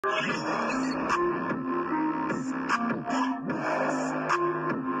What's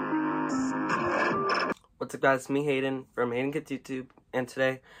up, guys? It's me, Hayden, from Hayden Kids YouTube, and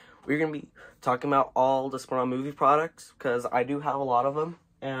today we're going to be talking about all the SpongeBob movie products, because I do have a lot of them,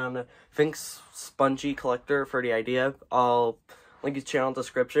 and thanks, Spongy Collector, for the idea. I'll link his channel in the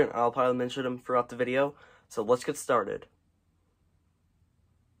description. I'll probably mention him throughout the video, so let's get started.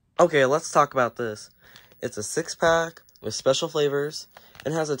 Okay, let's talk about this. It's a 6-pack with special flavors,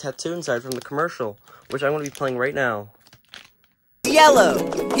 and has a tattoo inside from the commercial, which I'm going to be playing right now. Yellow,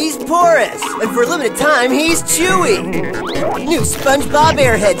 he's porous, and for a limited time, he's chewy. New SpongeBob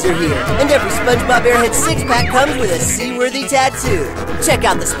Airheads are here, and every SpongeBob Airhead 6-pack comes with a sea-worthy tattoo. Check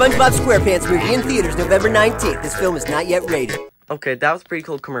out the SpongeBob SquarePants movie in theaters November 19th. This film is not yet rated. Okay, that was a pretty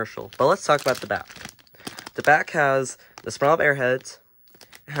cool commercial, but let's talk about the back. The back has the SpongeBob Airheads,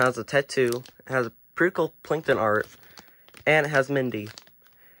 it has a tattoo, it has a pretty cool plankton art, and it has Mindy.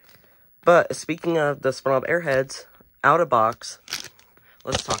 But speaking of the SpongeBob Airheads, out of box,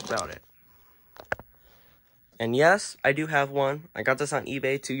 let's talk about it. And yes, I do have one. I got this on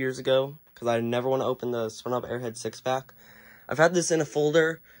eBay 2 years ago because I never want to open the SpongeBob Airhead 6-pack. I've had this in a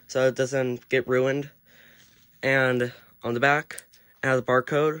folder so it doesn't get ruined. And on the back, it has a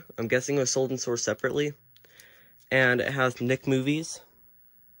barcode. I'm guessing it was sold in stores separately. And it has Nick Movies.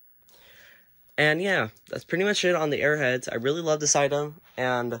 And yeah, that's pretty much it on the Airheads. I really love this item,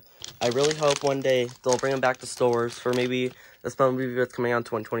 and I really hope one day they'll bring them back to stores for maybe the SpongeBob movie that's coming out in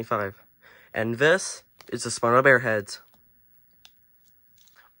 2025. And this is the SpongeBob Airheads.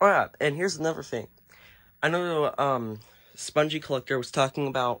 Alright, and here's another thing. I know Spongy Collector was talking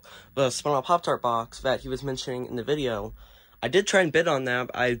about the SpongeBob Pop-Tart box that he was mentioning in the video. I did try and bid on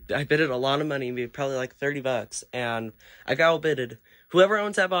that. I bidded a lot of money, probably like $30, and I got outbidded. Whoever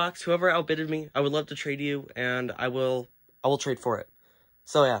owns that box, whoever outbidded me, I would love to trade you, and I will trade for it.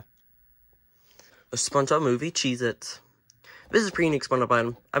 So yeah. The SpongeBob movie Cheez-Its. This is a pretty unique SpongeBob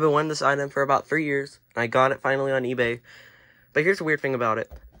item. I've been wanting this item for about 3 years, and I got it finally on eBay. But here's the weird thing about it.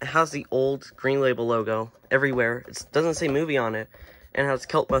 It has the old green label logo everywhere. It doesn't say movie on it, and it has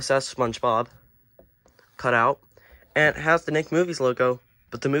Kelp Mustache SpongeBob cut out. And it has the Nick Movies logo,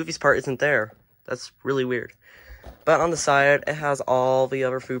 but the movies part isn't there. That's really weird. But on the side, it has all the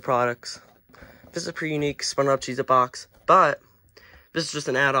other food products. This is a pretty unique SpongeBob Cheez-It box, but this is just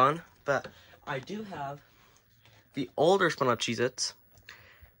an add-on. But I do have the older SpongeBob Cheez-Its,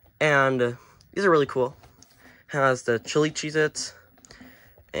 and these are really cool. It has the chili Cheez-Its,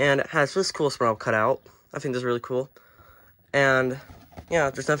 and it has this cool SpongeBob cutout. I think this is really cool. And yeah,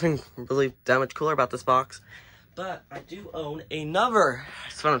 there's nothing really that much cooler about this box. But I do own another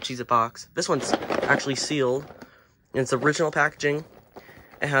SpongeBob Cheez-It box. This one's actually sealed. It's original packaging.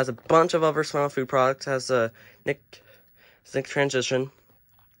 It has a bunch of other SpongeBob food products. It has a Nick transition.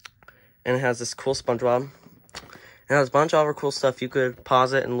 And it has this cool SpongeBob. It has a bunch of other cool stuff. You could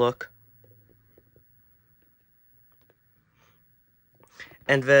pause it and look.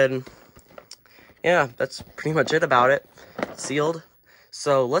 And then, yeah, that's pretty much it about it. It's sealed.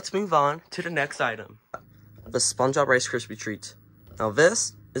 So let's move on to the next item. The SpongeBob Rice Krispie Treats. Now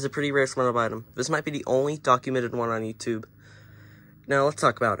this is a pretty rare SpongeBob item. This might be the only documented one on YouTube. Now let's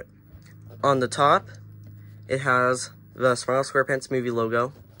talk about it. On the top, it has the SpongeBob SquarePants movie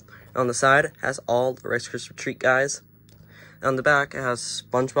logo. On the side, it has all the Rice Krispie Treat guys. And on the back, it has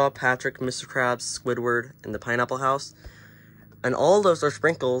SpongeBob, Patrick, Mr. Krabs, Squidward, and the Pineapple House. And all of those are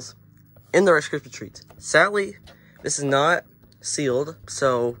sprinkles in the Rice Krispie Treats. Sadly, this is not sealed,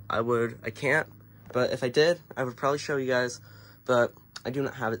 so I can't. But if I did, I would probably show you guys, but I do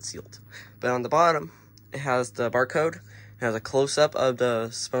not have it sealed. But on the bottom, it has the barcode, it has a close-up of the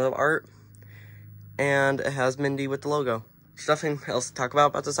SpongeBob art, and it has Mindy with the logo. There's nothing else to talk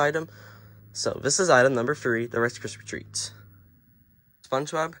about this item. So this is item number 3, the Rice Krispie Treats.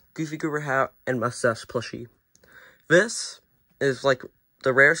 SpongeBob, Goofy Goober hat, and mustache plushie. This is like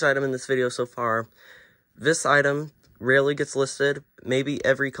the rarest item in this video so far. This item rarely gets listed, maybe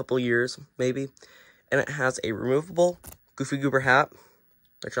every couple years, maybe. And it has a removable Goofy Goober hat,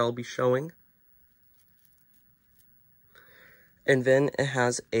 which I'll be showing. And then it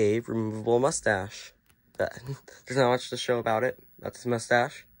has a removable mustache. There's not much to show about it. That's his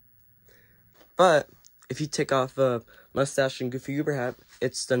mustache. But if you take off the mustache and Goofy Goober hat,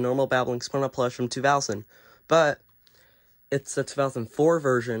 it's the normal Babbling SpongeBob plush from 2000. But it's the 2004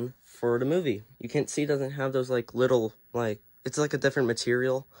 version for the movie. You can't see it doesn't have those like little, like, it's like a different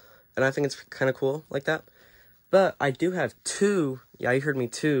material. And I think it's kind of cool like that. But I do have 2, yeah, you heard me,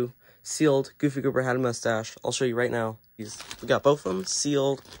 2 sealed Goofy Goober hat and mustache. I'll show you right now. We got both of them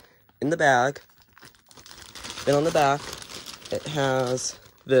sealed in the bag. Then on the back, it has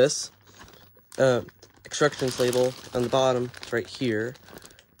this instructions label on the bottom. It's right here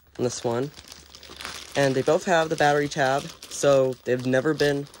on this one. And they both have the battery tab, so they've never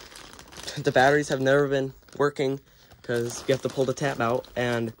been, the batteries have never been working because you have to pull the tab out.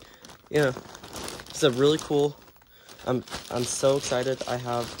 And yeah, it's a really cool, I'm so excited. I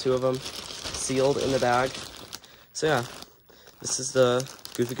have 2 of them sealed in the bag. So yeah, this is the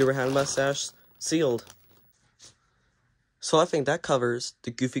Goofy Goober Hat and Mustache sealed. So I think that covers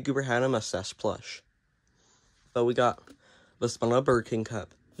the Goofy Goober Hat and Mustache plush. But we got the SpongeBob Burger King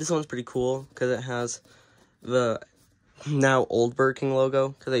cup. This one's pretty cool because it has the now old Burger King logo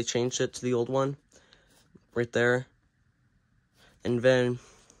because they changed it to the old one right there. And then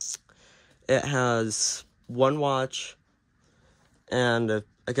it has 1 watch, and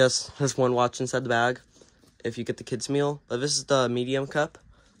I guess there's 1 watch inside the bag if you get the kids meal. But this is the medium cup.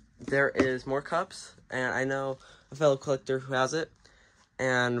 There is more cups, and I know a fellow collector who has it.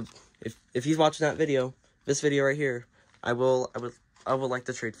 And if he's watching that video, this video right here, I would like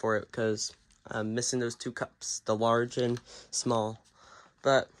to trade for it because I'm missing those 2 cups, the large and small.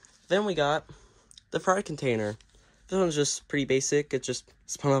 But then we got the fry container. This one's just pretty basic. It's just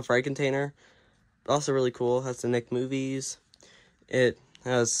SpongeBob fry container. Also really cool. It has the Nick movies. It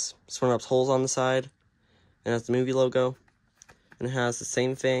has SpongeBob's holes on the side. And it has the movie logo. And it has the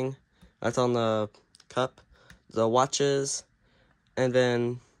same thing that's on the cup, the watches, and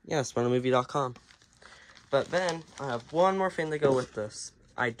then yeah, SpongeBobMovie.com. But then I have one more thing to go with this.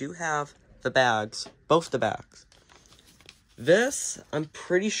 I do have the bags, both the bags. This, I'm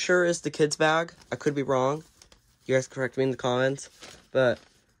pretty sure, is the kids' bag. I could be wrong. You guys correct me in the comments. But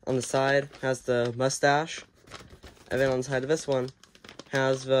on the side has the mustache. And then on the side of this one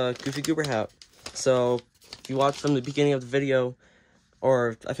has the Goofy Goober hat. So if you watch from the beginning of the video,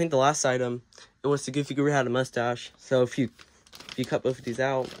 or I think the last item, it was the Goofy Goober hat and mustache. So if you cut both of these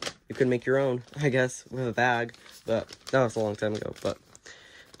out, you could make your own, I guess, with a bag. But that was a long time ago. But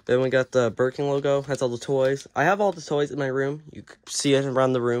then we got the Burger King logo. That's all the toys. I have all the toys in my room. You can see it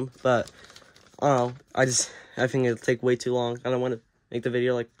around the room. But I don't know. I think it'll take way too long. I don't want to make the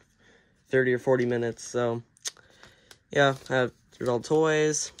video like 30 or 40 minutes. So yeah, there's all the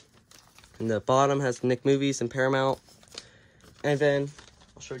toys. And the bottom has Nick Movies and Paramount. And then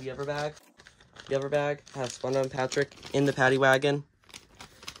I'll show you the other bag. The other bag has SpongeBob and Patrick in the paddy wagon.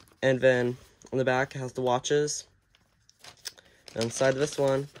 And then on the back has the watches. And on the side of this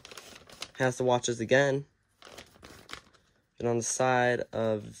one has the watches again. And on the side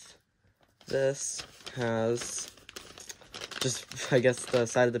of this has just, I guess, the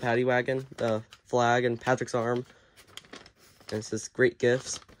side of the paddy wagon, the flag and Patrick's arm. And it says great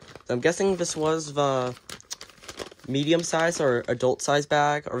gifts. So I'm guessing this was the medium size or adult size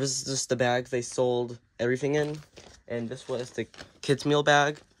bag, or this is just the bag they sold everything in. And this was the kids meal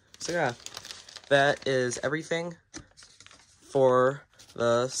bag. So yeah, that is everything for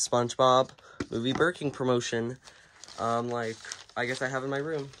the SpongeBob movie Burger King promotion. Like I guess I have in my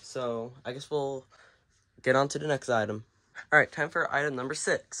room. So I guess we'll get on to the next item. Alright, time for item number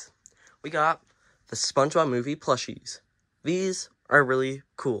 6. We got the SpongeBob movie plushies. These are really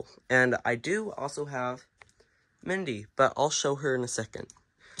cool. And I do also have Mindy, but I'll show her in a second.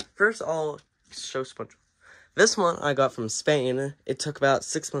 First, I'll show SpongeBob. This one I got from Spain. It took about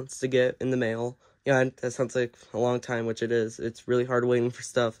 6 months to get in the mail. Yeah, that sounds like a long time, which it is. It's really hard waiting for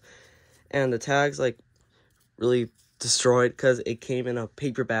stuff. And the tag's like really destroyed because it came in a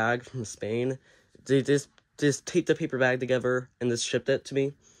paper bag from Spain. They just taped the paper bag together and just shipped it to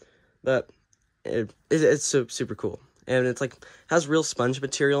me. But it's super cool. And it's like has real sponge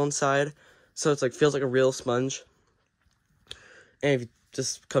material inside. So it's like feels like a real sponge. And if you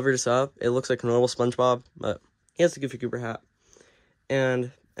just cover this up, it looks like a normal SpongeBob, but he has the Goofy Goober hat.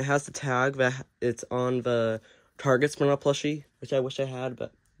 And it has the tag that it's on the Target SpongeBob plushie, which I wish I had,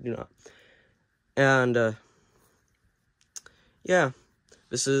 but do not. And yeah,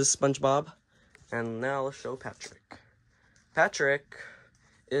 this is SpongeBob. And now let's show Patrick. Patrick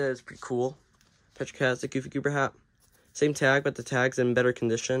is pretty cool. Patrick has the Goofy Goober hat. Same tag, but the tag's in better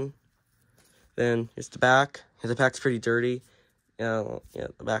condition. Then here's the back. The back's pretty dirty. Yeah,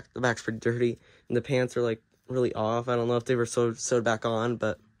 the back's pretty dirty. And the pants are like really off. I don't know if they were sewed back on,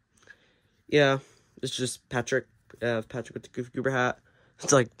 but yeah, it's just Patrick. Patrick with the Goofy Goober hat.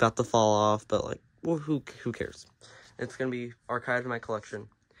 It's like about to fall off, but like, well, who cares? It's gonna be archived in my collection.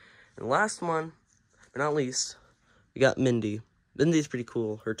 And last one, but not least, we got Mindy. Mindy's pretty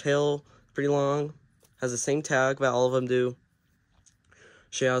cool. Her tail is pretty long. Has the same tag that all of them do.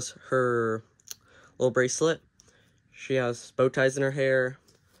 She has her little bracelet. She has bow ties in her hair.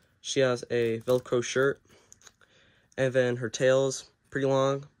 She has a Velcro shirt. And then her tail's pretty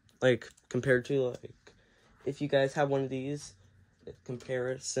long, like, compared to, like, if you guys have one of these, in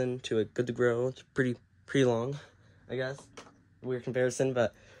comparison to a Good to Grow, it's pretty long, I guess. Weird comparison,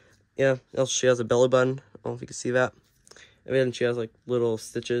 but, yeah, she has a belly button. I don't know if you can see that. And then she has, like, little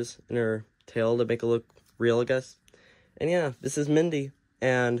stitches in her tail to make it look real, I guess. And, yeah, this is Mindy,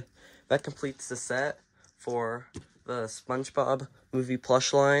 and that completes the set for the SpongeBob movie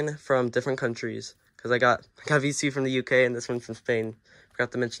plush line from different countries. Because I got VC from the UK and this one from Spain.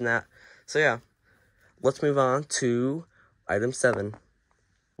 Forgot to mention that. So yeah, let's move on to item 7.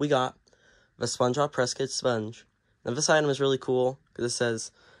 We got the SpongeBob Press Kit Sponge. Now this item is really cool because it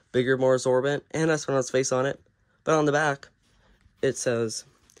says bigger, more absorbent, and has SpongeBob's face on it. But on the back, it says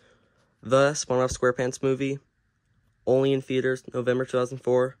the SpongeBob SquarePants movie, only in theaters, November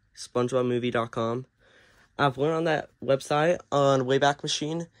 2004, SpongeBobMovie.com. I've went on that website on Wayback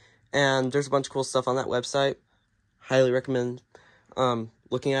Machine, and there's a bunch of cool stuff on that website. Highly recommend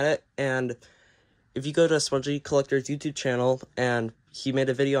looking at it. And if you go to Spongy Collector's YouTube channel, and he made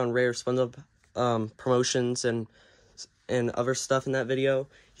a video on Rarest SpongeBob promotions and other stuff in that video,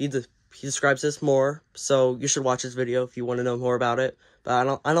 he describes this more. So you should watch this video if you want to know more about it.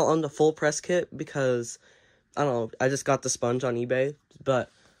 But I don't own the full press kit because I don't know. I just got the sponge on eBay, but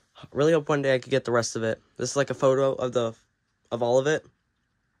really hope one day I could get the rest of it. This is like a photo of all of it.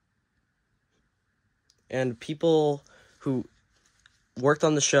 And people who worked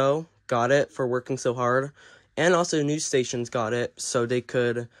on the show got it for working so hard. And also news stations got it so they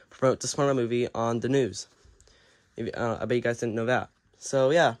could promote the SpongeBob movie on the news. I bet you guys didn't know that. So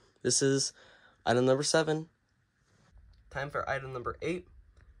yeah, this is item number 7. Time for item number 8.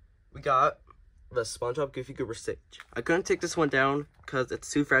 We got the SpongeBob Goofy Goober stage. I couldn't take this one down because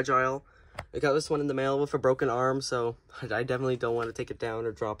it's too fragile. I got this one in the mail with a broken arm, so I definitely don't want to take it down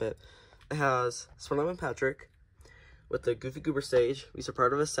or drop it. It has SpongeBob and Patrick with the Goofy Goober stage. These are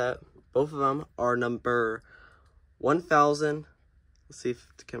part of a set. Both of them are number 1,000. Let's see if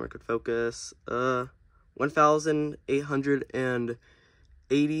the camera could focus.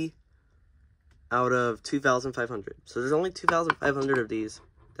 1,880 out of 2,500. So there's only 2,500 of these.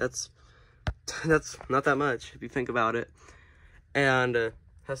 That's not that much if you think about it. And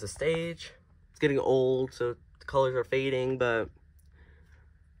has a stage. It's getting old, so the colors are fading, but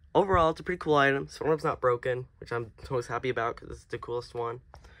overall, it's a pretty cool item. SpongeBob's not broken, which I'm most happy about because it's the coolest one.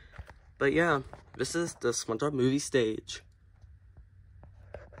 But yeah, this is the SpongeBob movie stage.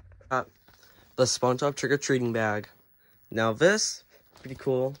 The SpongeBob trick-or-treating bag. Now this, pretty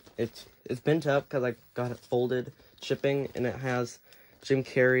cool. It's bent up because I got it folded shipping, and it has Jim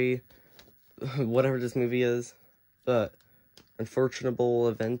Carrey, whatever this movie is, but unfortunable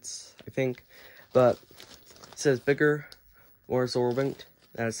events, I think. But it says bigger, more absorbent,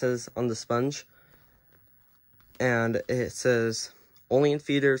 as it says on the sponge. And it says only in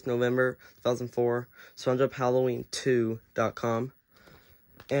theaters, November 2004, SpongeBobHalloween2.com.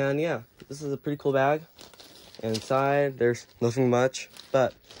 And yeah, this is a pretty cool bag. And inside, there's nothing much,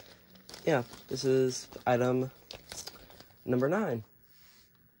 but yeah, this is item number 9.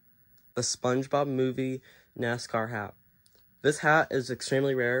 The SpongeBob movie NASCAR hat. This hat is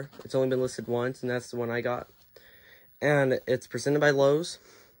extremely rare. It's only been listed once, and that's the one I got. And it's presented by Lowe's,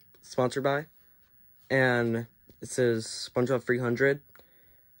 sponsored by, and it says SpongeBob 300,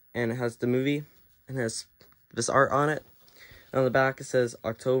 and it has the movie, and it has this art on it. And on the back, it says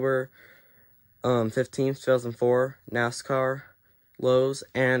October 15th, 2004, NASCAR, Lowe's,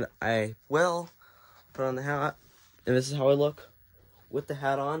 and I will put on the hat, and this is how I look with the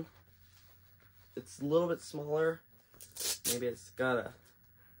hat on. It's a little bit smaller. Maybe it's gotta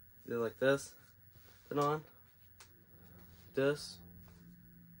do like this. Put on. This.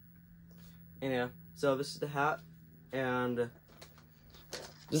 And yeah, so this is the hat, and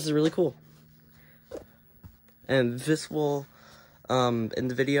this is really cool. And this will end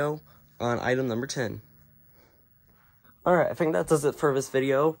the video on item number 10. Alright, I think that does it for this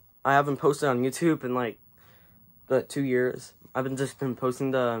video. I haven't posted on YouTube in like 2 years. I've just been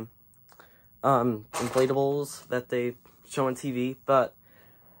posting the inflatables that they show on TV, but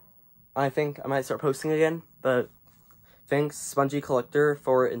I think I might start posting again. But thanks, Spongy Collector,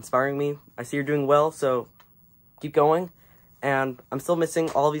 for inspiring me. I see you're doing well, so keep going. And I'm still missing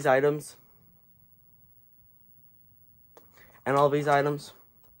all these items. And all these items.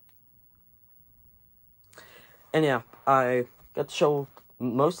 And yeah, I got to show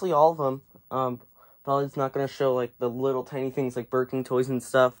mostly all of them. Probably it's not going to show like the little tiny things like Burger King toys and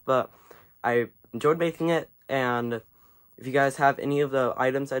stuff, but I enjoyed making it. And if you guys have any of the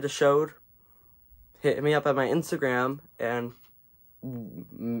items I just showed, hit me up at my Instagram, and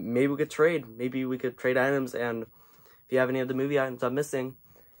maybe we could trade. Maybe we could trade items, and if If you have any of the movie items I'm missing,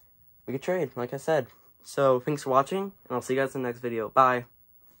 we could trade, like I said. So, thanks for watching, and I'll see you guys in the next video. Bye.